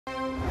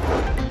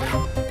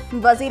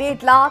वजीर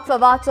इत्तलात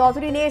फवाद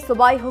चौधरी ने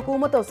सूबाई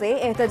हुकूमतों से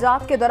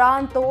एहतजाज के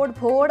दौरान तोड़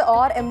फोड़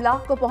और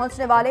इमलाक को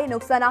पहुंचने वाले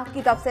नुकसानात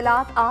की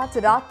तफसीलात आज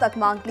रात तक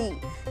मांग ली।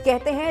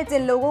 कहते हैं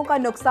जिन लोगों का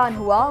नुकसान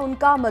हुआ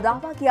उनका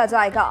मुदावा किया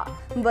जाएगा।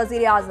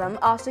 वजीर आजम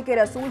आशिक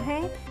रसूल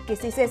हैं,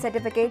 किसी से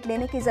सर्टिफिकेट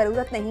लेने की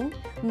जरूरत नहीं।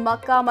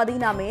 मक्का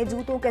मदीना में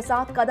जूतों के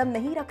साथ कदम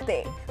नहीं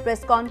रखते।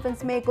 प्रेस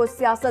कॉन्फ्रेंस में कुछ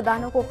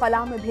सियासतदानों को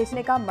खला में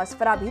भेजने का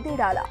मशवरा भी दे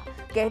डाला।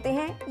 कहते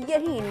हैं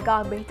यही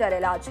इनका बेहतर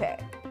इलाज है।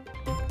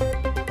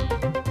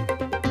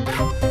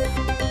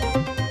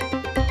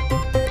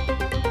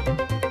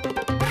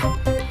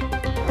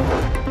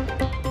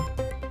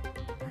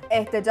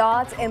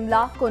 एहतजाज,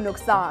 इमलाक को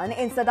नुकसान,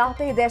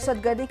 इंसदात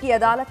दहशतगर्दी की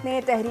अदालत ने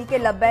तहरीक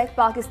लब्बैक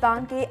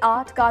पाकिस्तान के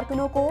 8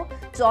 कारकुनों को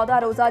 14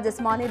 रोजा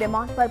जिस्मानी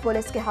रिमांड पर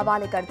पुलिस के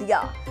हवाले कर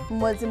दिया।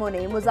 मुलजिमों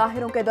ने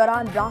मुजाहिरों के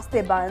दौरान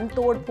रास्ते बंद,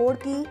 तोड़ फोड़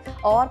की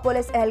और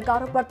पुलिस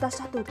एहलकारों पर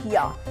तशद्दुद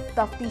किया।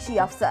 तफ्तीशी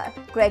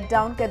अफसर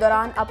क्रैकडाउन के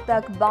दौरान अब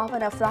तक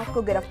 52 अफराद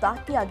को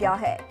गिरफ्तार किया गया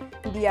है।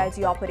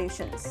 DIG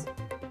operations.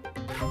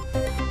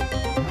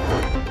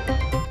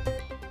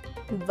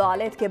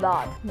 वालिद के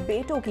बाद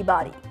बेटों की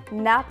बारी।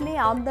 NAB ने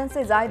आमदन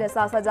से जायद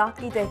असासाजात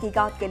की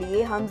तहकीकात के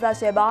लिए हमजा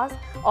शहबाज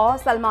और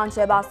सलमान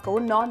शहबाज को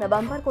 9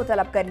 नवंबर को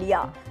तलब कर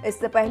लिया।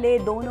 इससे पहले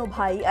दोनों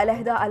भाई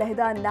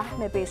अलहदा NAB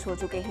में पेश हो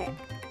चुके हैं।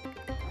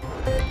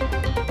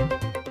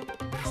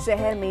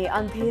 शहर में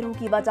अंधेरों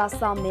की वजह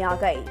सामने आ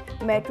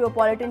गई।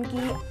 मेट्रोपॉलिटन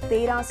की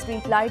 13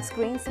 स्ट्रीट लाइट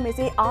स्क्रीन्स में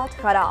से 8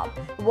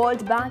 खराब।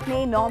 वर्ल्ड बैंक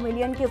ने 9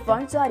 मिलियन के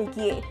फंड जारी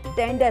किए।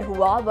 टेंडर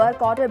हुआ,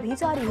 वर्क ऑर्डर भी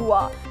जारी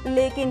हुआ,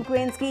 लेकिन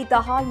क्रेन्स की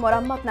ताहाल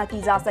मरम्मत न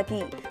की जा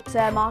सकी।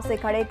 6 माह से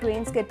खड़े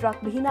क्रेन्स के ट्रक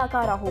भी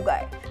नाकारा हो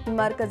गए।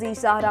 मरकजी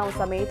शाहराहों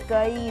समेत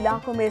कई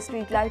इलाकों में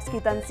स्ट्रीट लाइट्स की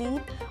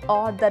तंसीब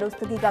और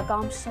दुरुस्तगी का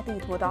काम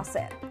शदीद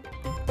मुतासर।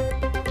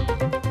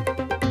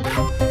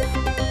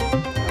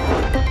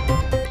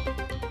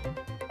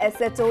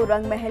 SHO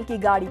रंगमहल की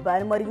गाड़ी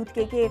पर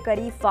मौजूदगी के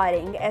करीब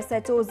फायरिंग।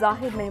 SHO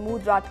जाहिद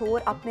महमूद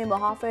राठौर अपने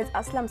मुहाफिज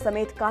असलम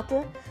समेत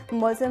कत्ल।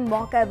 मुलजिम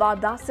मौके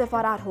वारदात से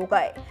फरार हो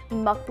गए।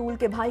 मकतूल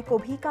के भाई को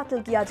भी कत्ल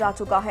किया जा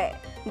चुका है।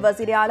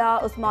 वजीर आला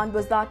उस्मान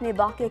बुज़दार ने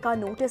वाक़े का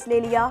नोटिस ले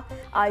लिया।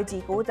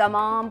 IG को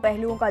तमाम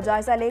पहलुओं का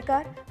जायजा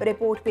लेकर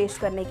रिपोर्ट पेश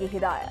करने की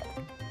हिदायत।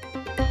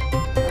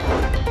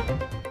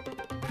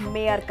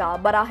 मेयर का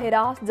बराह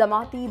रास्त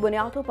जमाती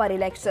बुनियादों पर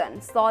इलेक्शन।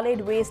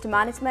 सॉलिड वेस्ट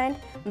मैनेजमेंट,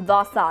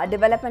 वासा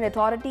डेवलपमेंट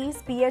अथॉरिटीज,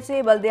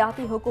 PHA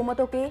बल्दियाती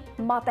हुकूमतों के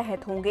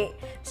मातहत होंगे।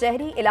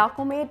 शहरी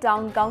इलाकों में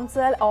टाउन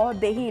काउंसिल और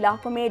देही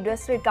इलाकों में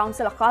डिस्ट्रिक्ट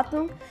काउंसिल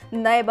खत्म।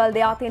 नए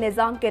बल्दियाती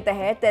निज़ाम के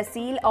तहत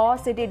तहसील और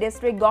सिटी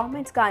डिस्ट्रिक्ट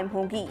गवर्नमेंट कायम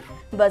होंगी।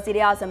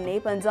 वज़ीर आज़म ने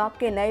पंजाब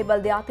के नए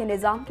बल्दियाती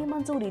निज़ाम की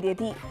मंजूरी दे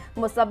दी।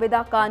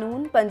 मुसव्वदा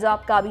कानून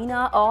पंजाब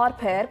काबीना और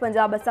फिर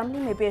पंजाब असम्बली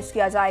में पेश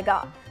किया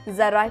जाएगा।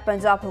 ज़राए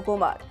पंजाब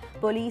हुकूमत,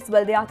 पुलिस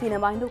बल्दियाती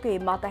नुमाइंदों के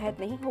मातहत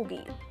नहीं होगी।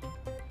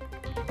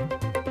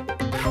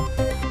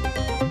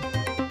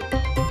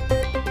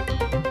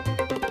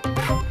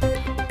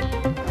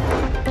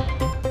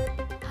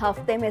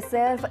 हफ्ते में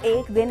सिर्फ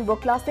एक दिन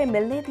वकला से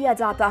मिलने दिया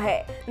जाता है।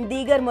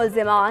 दीगर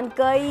मुल्जिमान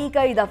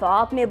कई दफा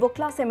अपने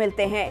वकला से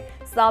मिलते हैं।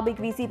 साबिक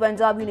VC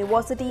पंजाब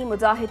यूनिवर्सिटी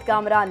मुजाहिद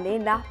कामरान ने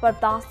NAB पर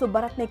तासुब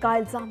बरतने का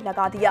इल्जाम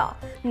लगा दिया।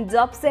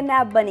 जब से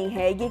NAB बनी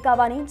है ये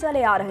कवानीन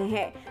चले आ रहे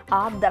हैं,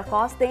 आप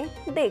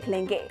दरख्वास्तें देख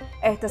लेंगे।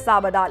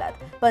 एहतसाब अदालत।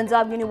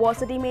 पंजाब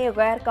यूनिवर्सिटी में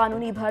गैर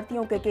कानूनी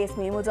भर्तियों के केस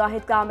में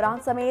मुजाहिद कामरान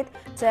समेत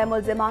 6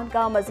 मुल्जिमान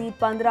का मजीद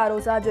 15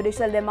 रोजा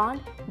जुडिशल रिमांड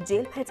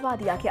जेल भिजवा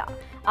दिया गया।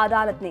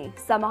 अदालत ने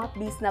समाअत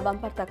 20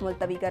 नवंबर तक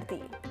मुलतवी कर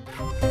दी।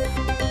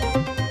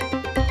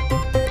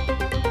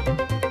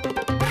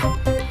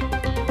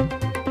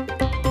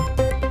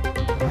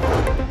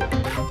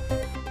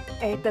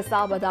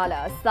 एहतसाब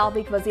अदालत।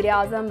 साबिक वजीर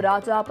आजम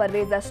राजा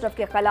परवेज अशरफ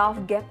के खिलाफ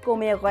गैपको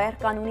में गैर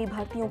कानूनी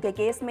भर्तियों के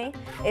केस में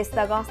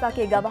इस्तगासा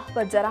के गवाह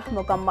पर जराह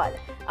मुकम्मल।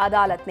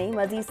 अदालत ने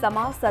मजीद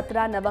समाअत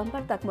 17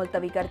 नवंबर तक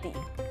मुलतवी कर दी।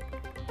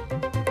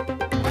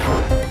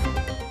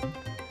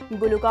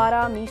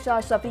 गुलकारा मीशा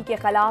शफी के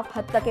खिलाफ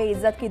हद तक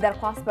इज्जत की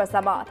दरख्वास्त पर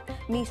समाअत।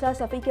 मीशा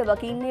शफी के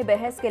वकील ने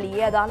बहस के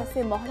लिए अदालत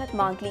से मोहलत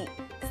मांग ली।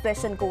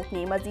 सेशन कोर्ट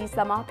ने मजीद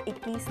समाअत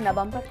 21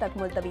 नवंबर तक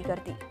मुलतवी कर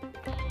दी।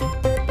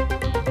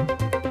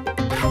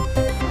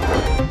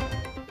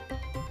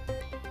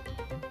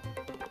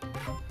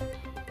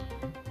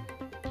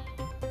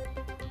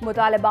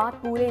 मुतालबात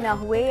पूरे न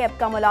हुए, अब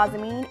का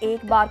मुलाजमीन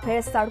एक बार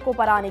फिर सड़कों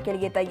पर आने के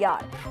लिए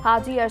तैयार।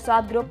 हाजी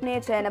अरशाद ग्रुप ने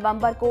 6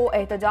 नवंबर को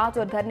एहतजाज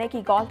और धरने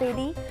की कॉल दे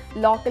दी।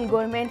 लोकल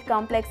गवर्नमेंट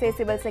कॉम्प्लेक्स से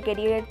सिविल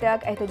सेक्रेटेरिएट तक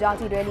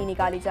एहतजाजी रैली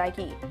निकाली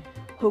जाएगी।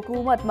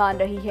 हुकूमत मान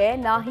रही है,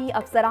 ना ही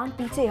अफसरान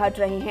पीछे हट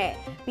रहे हैं।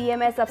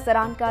 PMS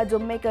अफसरान का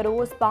जुम्मे के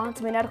रोज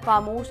 5 मिनट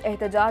खामोश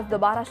एहतजाज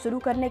दोबारा शुरू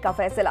करने का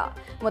फैसला।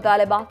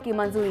 मुतालबात की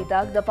मंजूरी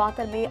तक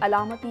दफातर में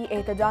अलामती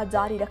एहतजाज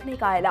जारी रखने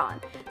का ऐलान।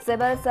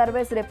 सिविल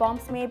सर्विस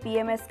रिफॉर्म्स में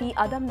PMS की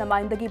अदम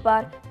नुमाइंदगी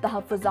पर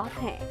तहफ़्फ़ुज़ात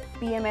हैं।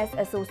 PMS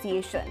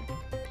association.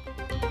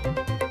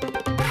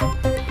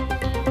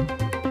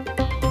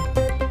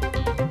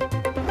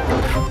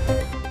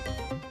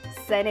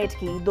 सेनेट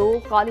की 2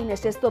 खाली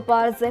नशिस्तों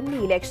पर ज़िमनी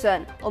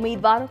इलेक्शन।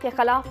 उम्मीदवारों के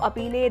खिलाफ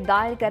अपीलें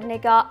दायर करने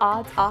का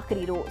आज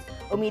आखिरी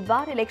रोज।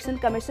 उम्मीदवार इलेक्शन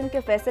कमीशन के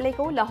फैसले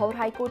को लाहौर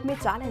हाई कोर्ट में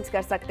चैलेंज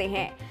कर सकते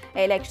हैं।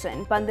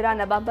 इलेक्शन 15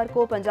 नवंबर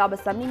को पंजाब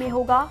असम्बली में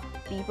होगा।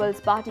 पीपल्स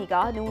पार्टी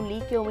का नून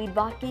लीग के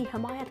उम्मीदवार की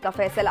हिमायत का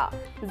फैसला।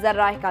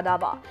 जर्राए का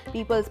दावा,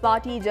 पीपल्स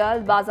पार्टी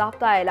जल्द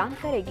बाज़ाब्ता ऐलान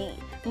करेगी।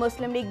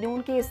 मुस्लिम लीग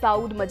नून के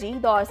सऊद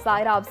मजीद और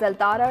सायरा अफजल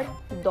तारड़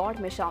दौड़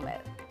में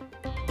शामिल।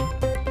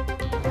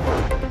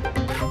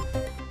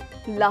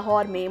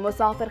 लाहौर में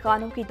मुसाफिर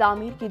खानों की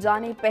तामीर की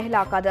जाने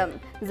पहला कदम।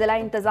 जिला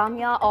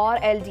इंतजामिया और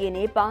LDA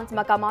ने 5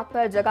 मकामात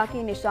पर जगह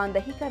की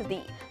निशानदही कर दी।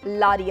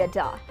 लारी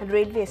अड्डा,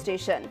 रेलवे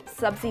स्टेशन,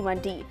 सब्जी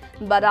मंडी,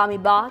 बादामी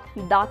बाग,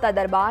 दाता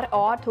दरबार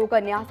और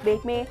ठोकर न्याज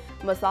बेग में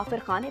मुसाफिर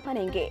खाने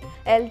बनेंगे।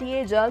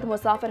 LDA जल्द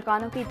मुसाफिर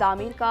खानों की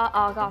तामीर का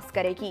आगाज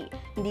करेगी।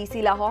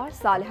 DC लाहौर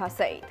सालिहा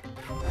सईद।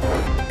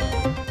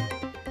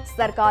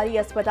 सरकारी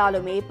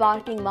अस्पतालों में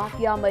पार्किंग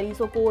माफिया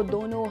मरीजों को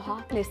दोनों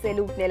हाथ में से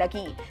लूटने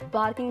लगी।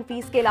 पार्किंग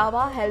फीस के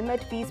अलावा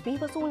हेलमेट फीस भी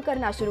वसूल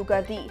करना शुरू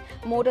कर दी।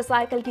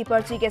 मोटरसाइकिल की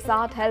पर्ची के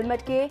साथ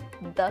हेलमेट के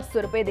 10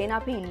 रुपए देना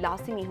भी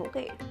लाजिमी हो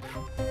गए।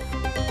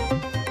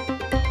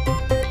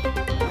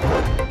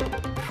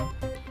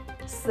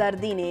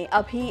 सर्दी ने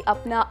अभी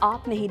अपना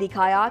आप नहीं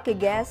दिखाया कि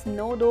गैस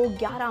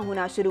 9-2-11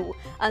 होना शुरू।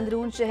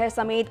 अंदरून शहर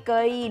समेत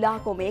कई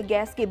इलाकों में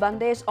गैस की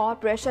बंदिश और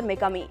प्रेशर में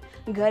कमी।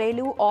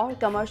 घरेलू और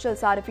कमर्शियल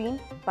सार्फिन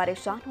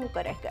परेशान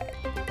होकर रह गए।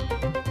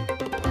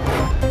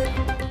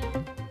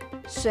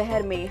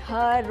 शहर में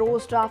हर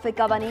रोज ट्रैफिक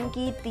कवानीन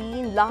की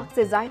 3 लाख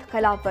से ज्यादा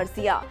खिलाफ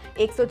वर्जियां।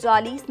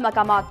 140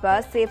 मकामात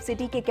पर सेफ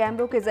सिटी के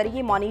कैमरों के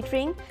जरिए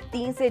मॉनिटरिंग।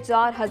 3 से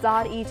 4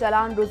 हजार ई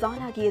चालान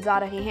रोजाना किए जा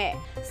रहे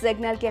हैं।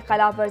 सिग्नल के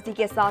खिलाफ वर्जी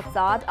के साथ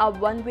साथ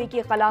अब 1 वे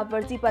की खिलाफ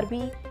वर्जी पर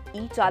भी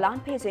ई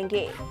चालान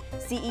भेजेंगे।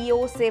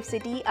 CEO safe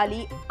city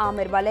Ali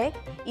Aamir Malik,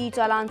 ई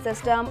चालान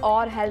सिस्टम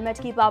और हेलमेट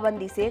की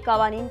पाबंदी से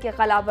कवानीन के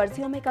खिलाफ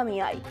वर्जियों में कमी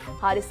आई।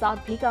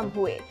 हादसात भी कम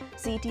हुए।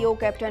 CTO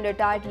captain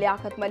retired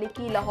Liaquat Malik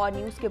की लाहौर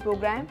न्यूज के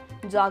प्रोग्राम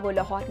जागो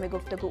लाहौर में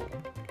गुफ्तगू।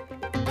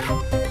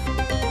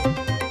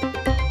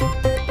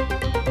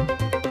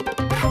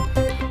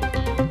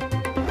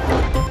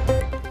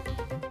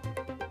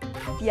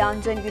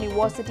 यानजन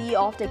यूनिवर्सिटी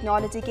ऑफ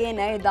टेक्नोलॉजी के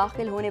नए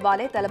दाखिल होने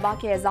वाले तलबा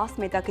के एजाज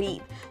में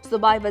तकरीब।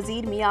 सूबाई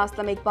वजीर मियां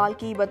असलम इकबाल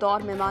की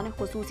बतौर मेहमान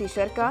खुसूसी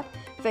शिरकत।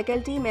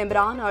 फैकल्टी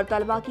मेंबरान और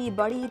तलबा की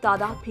बड़ी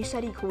तादाद भी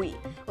शरीक हुई।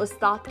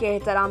 उस्ताद के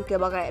एहतराम के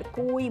बगैर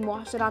कोई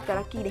मुआशरा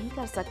तरक्की नहीं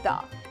कर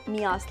सकता,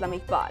 मियां असलम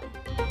इकबाल।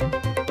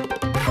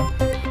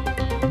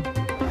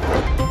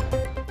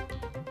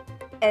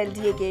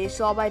 LDA के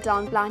शोबा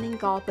टाउन प्लानिंग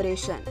का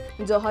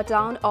ऑपरेशन। जौहर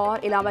टाउन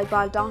और इलामा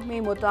इकबाल टाउन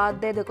में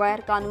मुतअद्दिद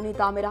गैर कानूनी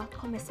तामीरात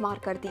को मिसमार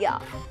कर दिया।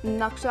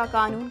 नक्शा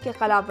कानून के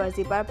खिलाफ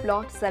वर्जी पर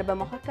प्लॉट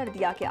सरबमोहर कर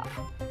दिया गया।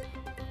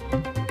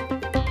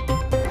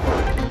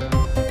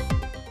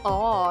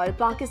 और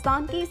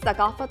पाकिस्तान की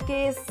सकाफत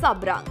के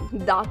सब रंग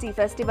दाटी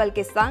फेस्टिवल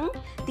के संग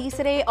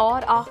तीसरे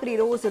और आखिरी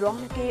रोज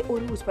रौनक के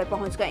उरूज पर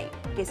पहुंच गए।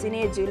 किसी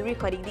ने ज्वेलरी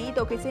खरीदी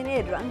तो किसी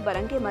ने रंग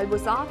बिरंगे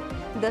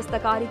मलबूसात।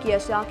 दस्तकारी की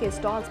अशिया के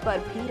स्टॉल्स पर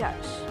भी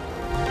रश।